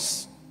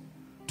cross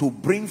to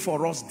bring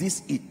for us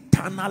this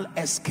eternal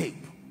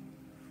escape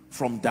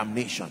from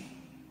damnation,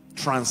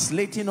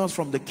 translating us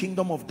from the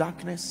kingdom of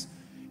darkness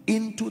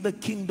into the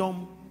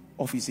kingdom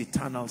of his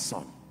eternal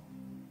Son.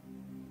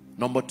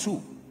 Number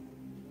two,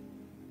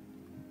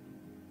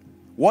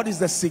 what is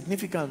the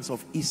significance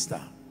of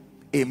Easter?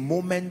 A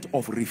moment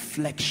of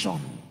reflection.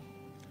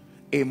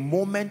 A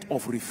moment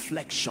of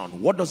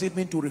reflection. What does it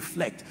mean to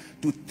reflect?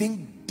 To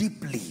think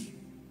deeply,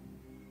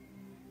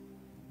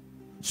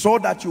 so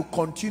that you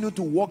continue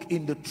to walk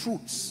in the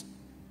truths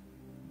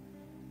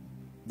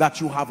that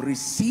you have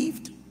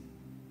received,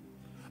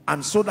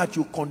 and so that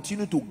you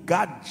continue to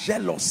guard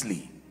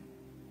jealously.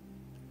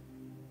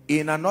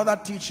 In another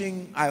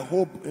teaching, I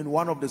hope in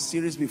one of the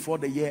series before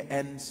the year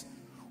ends,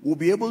 we'll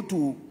be able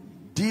to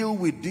deal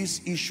with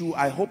this issue.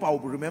 I hope I will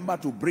remember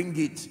to bring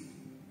it.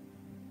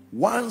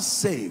 Once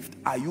saved,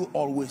 are you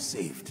always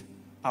saved?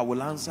 I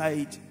will answer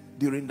it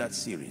during that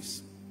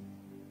series.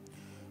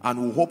 And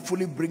we'll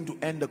hopefully bring to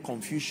end the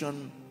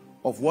confusion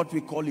of what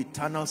we call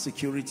eternal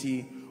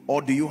security,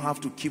 or do you have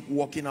to keep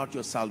working out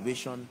your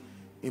salvation?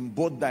 In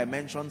both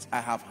dimensions,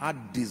 I have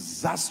had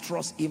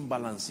disastrous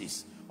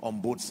imbalances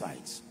on both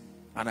sides.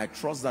 And I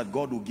trust that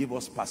God will give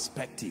us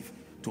perspective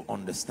to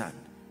understand.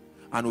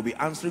 And we'll be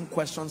answering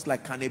questions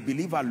like, can a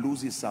believer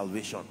lose his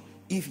salvation?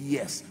 If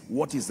yes,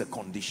 what is the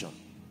condition?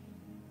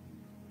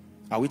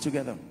 Are we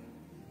together?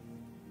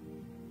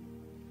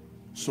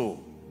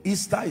 So,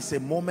 Easter is a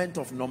moment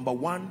of, number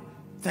one,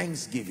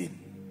 thanksgiving.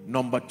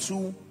 Number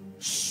two,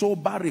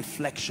 sober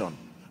reflection.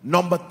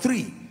 Number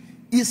three,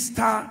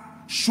 Easter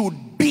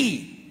should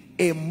be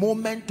a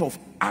moment of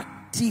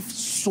active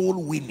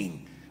soul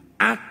winning,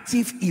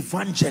 active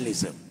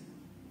evangelism.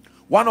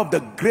 One of the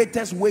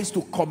greatest ways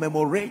to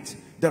commemorate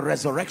the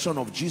resurrection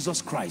of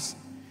Jesus Christ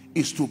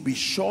is to be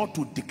sure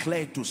to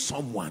declare to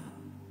someone,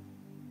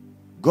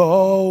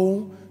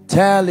 go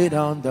tell it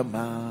on the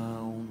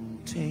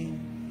mountain,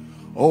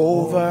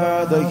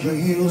 over the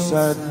hills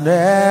and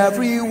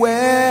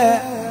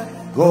everywhere.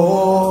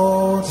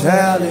 Go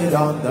tell it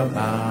on the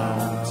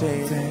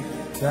mountain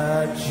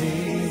that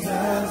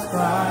Jesus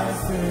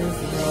Christ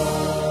is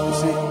Lord. You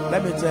see,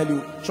 let me tell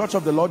you, Church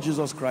of the Lord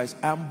Jesus Christ,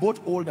 I am both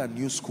old and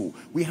new school.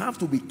 We have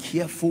to be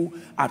careful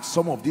at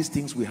some of these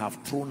things we have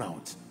thrown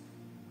out.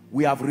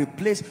 We have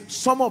replaced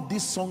some of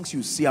these songs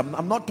you see.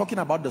 I'm not talking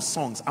about the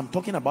songs, I'm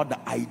talking about the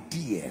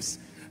ideas.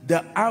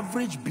 The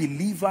average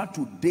believer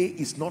today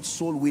is not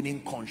soul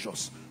winning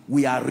conscious.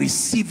 We are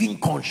receiving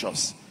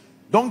conscious.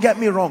 Don't get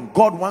me wrong,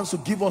 God wants to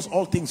give us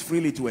all things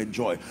freely to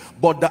enjoy.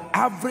 But the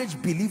average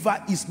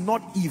believer is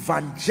not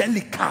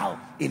evangelical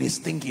in his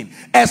thinking,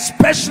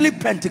 especially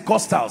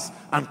Pentecostals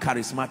and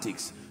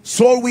charismatics.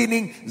 Soul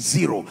winning,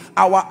 zero.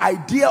 Our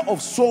idea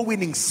of soul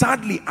winning,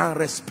 sadly and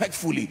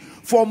respectfully,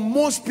 for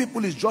most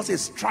people is just a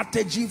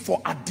strategy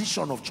for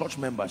addition of church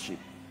membership.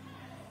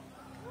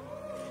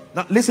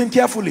 Now listen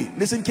carefully,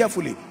 listen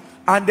carefully.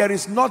 And there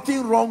is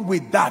nothing wrong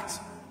with that,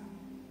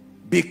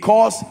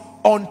 because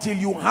until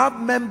you have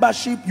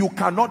membership, you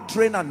cannot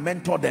train and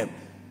mentor them.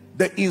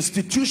 The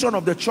institution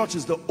of the church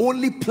is the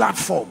only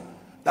platform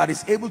that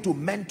is able to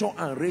mentor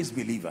and raise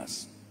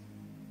believers.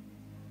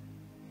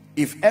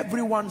 If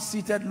everyone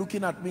seated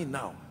looking at me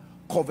now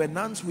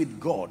covenants with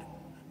God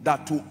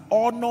that to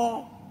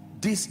honor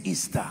this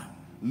Easter,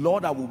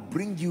 Lord, I will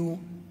bring you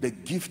the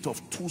gift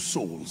of 2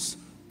 souls,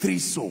 3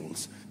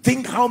 souls.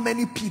 Think how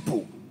many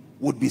people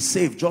would be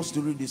saved just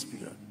during this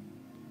period.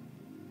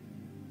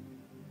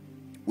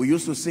 We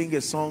used to sing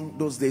a song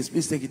those days.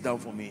 Please take it down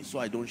for me so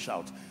I don't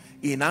shout.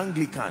 In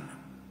Anglican.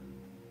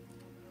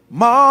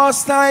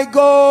 Must I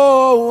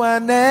go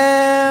an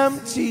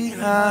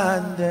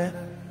empty-handed?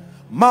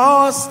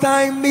 Must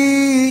I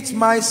meet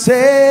my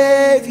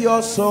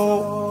Savior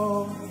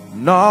so?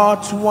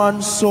 Not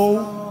one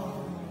soul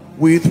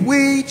with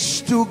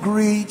which to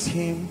greet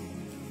him.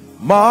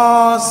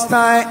 Must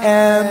I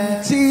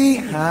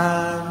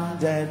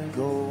empty-handed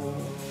go?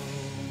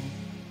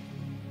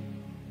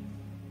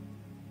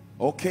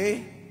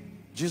 Okay,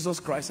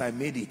 Jesus Christ, I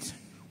made it.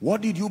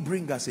 What did you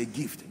bring as a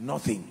gift?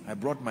 Nothing. I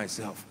brought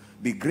myself.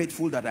 Be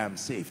grateful that I am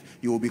saved.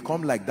 You will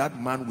become like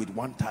that man with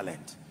 1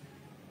 talent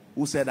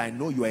who said, I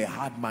know you are a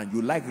hard man.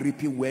 You like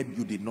reaping where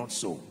you did not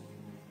sow.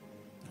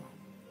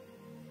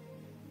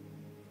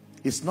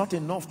 It's not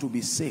enough to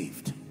be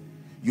saved.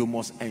 You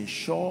must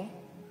ensure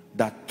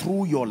that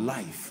through your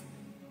life,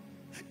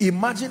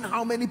 imagine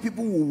how many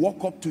people will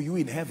walk up to you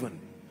in heaven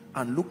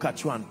and look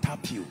at you and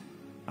tap you.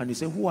 And you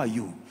say, who are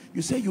you?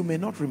 You say, you may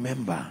not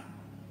remember.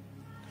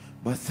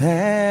 But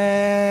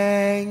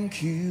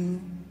thank you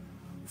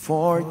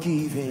for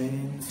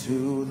giving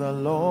to the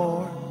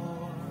Lord.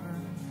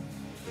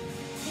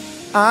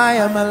 I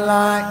am a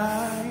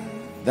life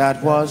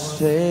that was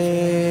saved.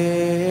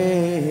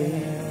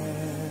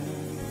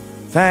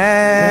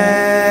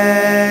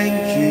 Thank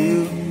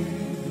you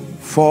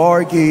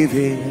for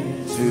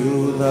giving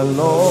to the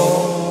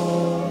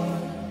Lord.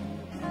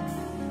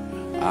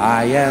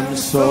 I am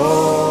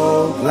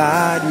so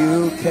glad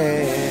you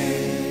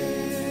came.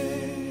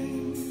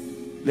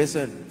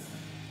 Listen,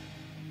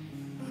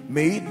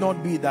 may it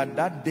not be that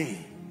that day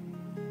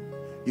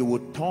you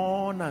would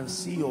turn and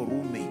see your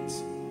roommate,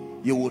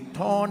 you would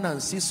turn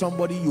and see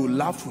somebody you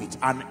laughed with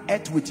and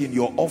ate with in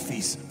your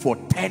office for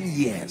 10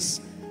 years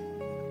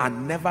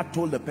and never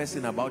told the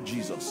person about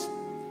Jesus.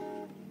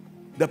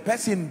 The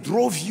person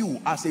drove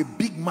you as a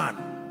big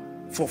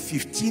man for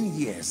 15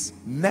 years,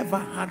 never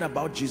heard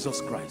about Jesus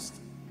Christ.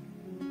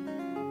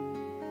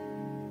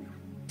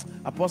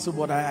 Apostle,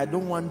 but I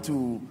don't want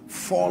to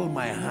fall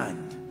my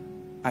hand.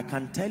 I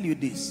can tell you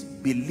this,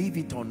 believe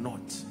it or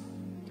not,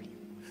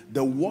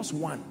 the worst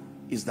one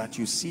is that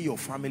you see your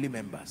family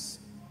members.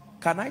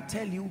 Can I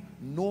tell you,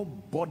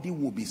 nobody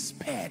will be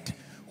spared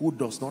who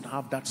does not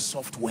have that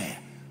software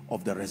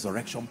of the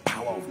resurrection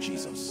power of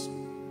Jesus.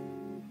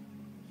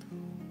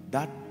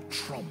 That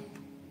trump,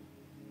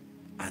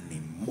 and in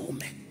a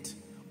moment,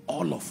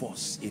 all of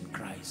us in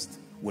Christ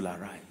will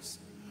arise.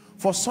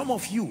 For some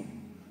of you,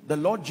 the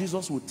Lord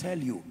Jesus will tell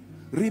you,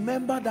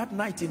 remember that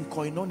night in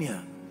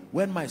Koinonia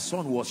when my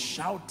son was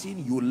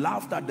shouting, you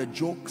laughed at the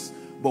jokes,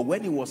 but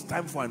when it was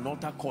time for an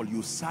altar call,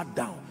 you sat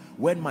down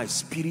when my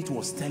spirit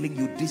was telling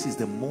you this is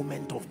the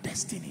moment of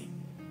destiny.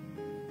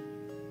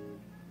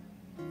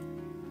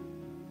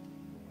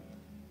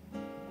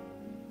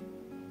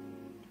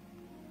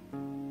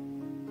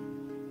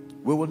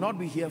 We will not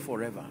be here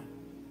forever,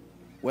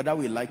 whether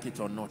we like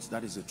it or not.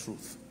 That is the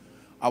truth.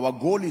 Our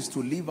goal is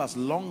to live as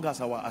long as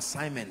our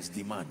assignments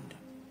demand,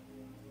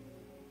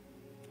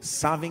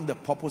 serving the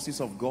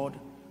purposes of God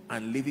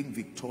and living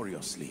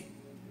victoriously.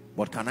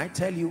 But can I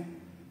tell you,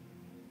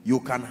 you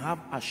can have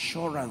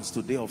assurance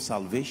today of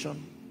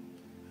salvation,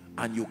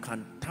 and you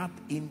can tap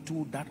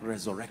into that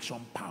resurrection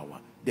power.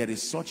 There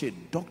is such a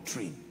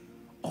doctrine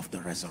of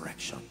the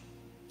resurrection.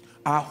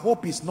 Our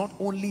hope is not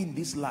only in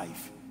this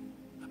life.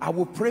 I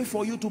will pray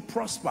for you to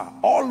prosper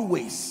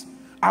always.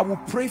 I will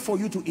pray for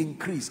you to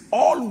increase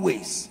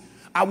always.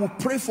 I will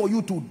pray for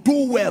you to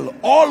do well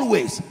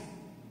always.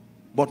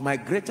 But my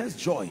greatest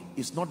joy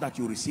is not that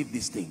you receive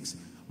these things.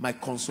 My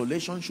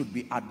consolation should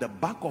be at the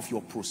back of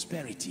your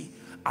prosperity,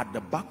 at the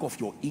back of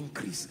your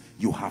increase.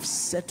 You have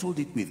settled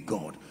it with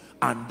God,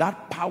 and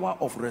that power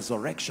of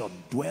resurrection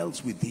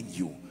dwells within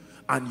you,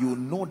 and you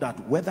know that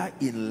whether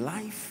in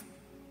life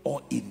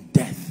or in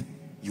death,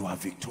 you are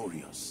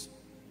victorious.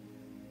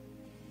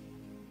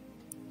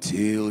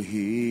 Till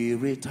he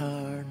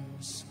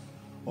returns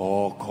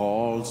or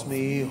calls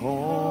me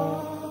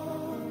home,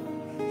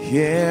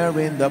 here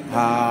in the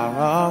power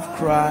of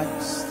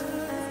Christ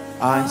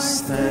I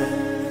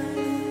stand.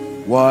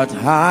 What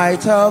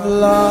height of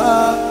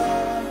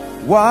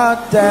love,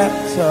 what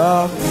depth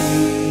of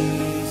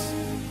peace,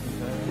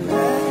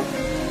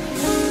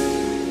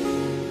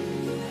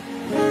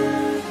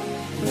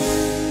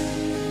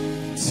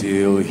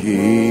 till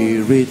he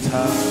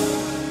returns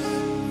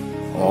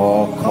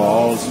or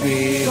calls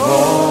me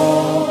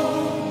home,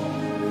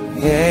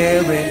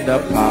 here in the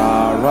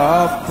power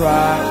of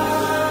Christ.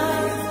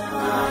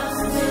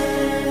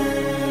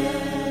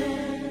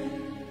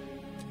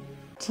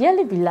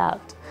 Dearly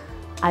beloved,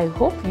 I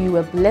hope you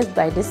were blessed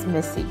by this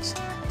message.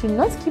 Do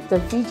not keep the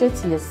video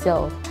to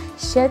yourself.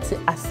 share to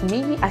as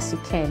many as you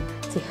can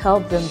to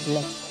help them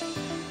bless.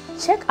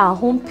 Check our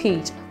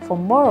homepage for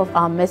more of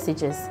our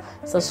messages.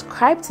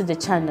 Subscribe to the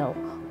channel,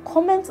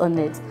 comment on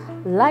it,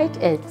 like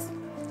it.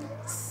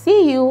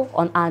 See you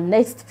on our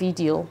next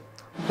video.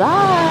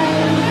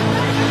 Bye.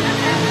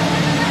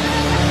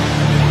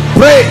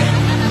 Pray,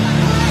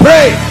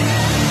 pray,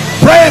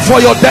 pray for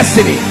your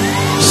destiny.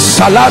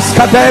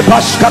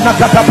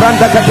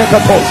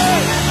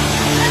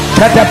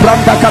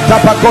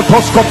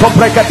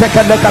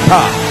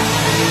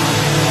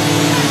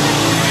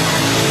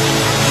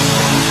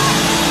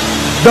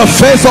 The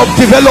phase of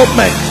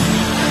development.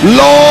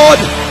 Lord,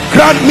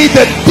 grant me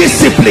the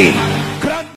discipline